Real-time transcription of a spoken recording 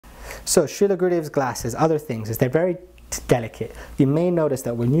So Srila Gurudeva's glasses, other things, is they're very delicate. You may notice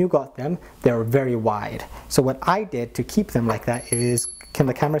that when you got them, they were very wide. So what I did to keep them like that is, can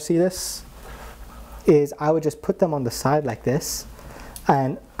the camera see this? Is I would just put them on the side like this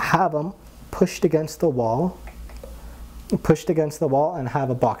and have them pushed against the wall and have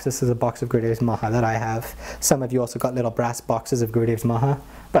a box. This is a box of Gurudeva's Maha that I have. Some of you also got little brass boxes of Gurudeva's Maha.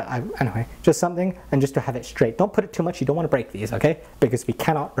 But anyway, just something, and just to have it straight. Don't put it too much, you don't want to break these, okay? Because we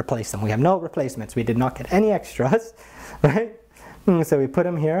cannot replace them. We have no replacements. We did not get any extras, right? So we put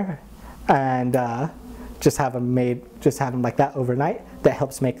them here and just have them like that overnight. That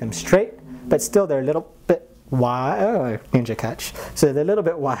helps make them straight, but still they're a little bit wide. Oh, ninja catch. So they're a little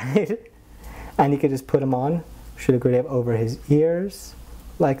bit wide. And you could just put them on, Srila Gurudeva over his ears,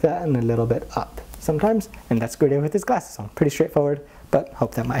 like that, and a little bit up sometimes. And that's Gurudeva with his glasses on. Pretty straightforward, but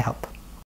hope that might help.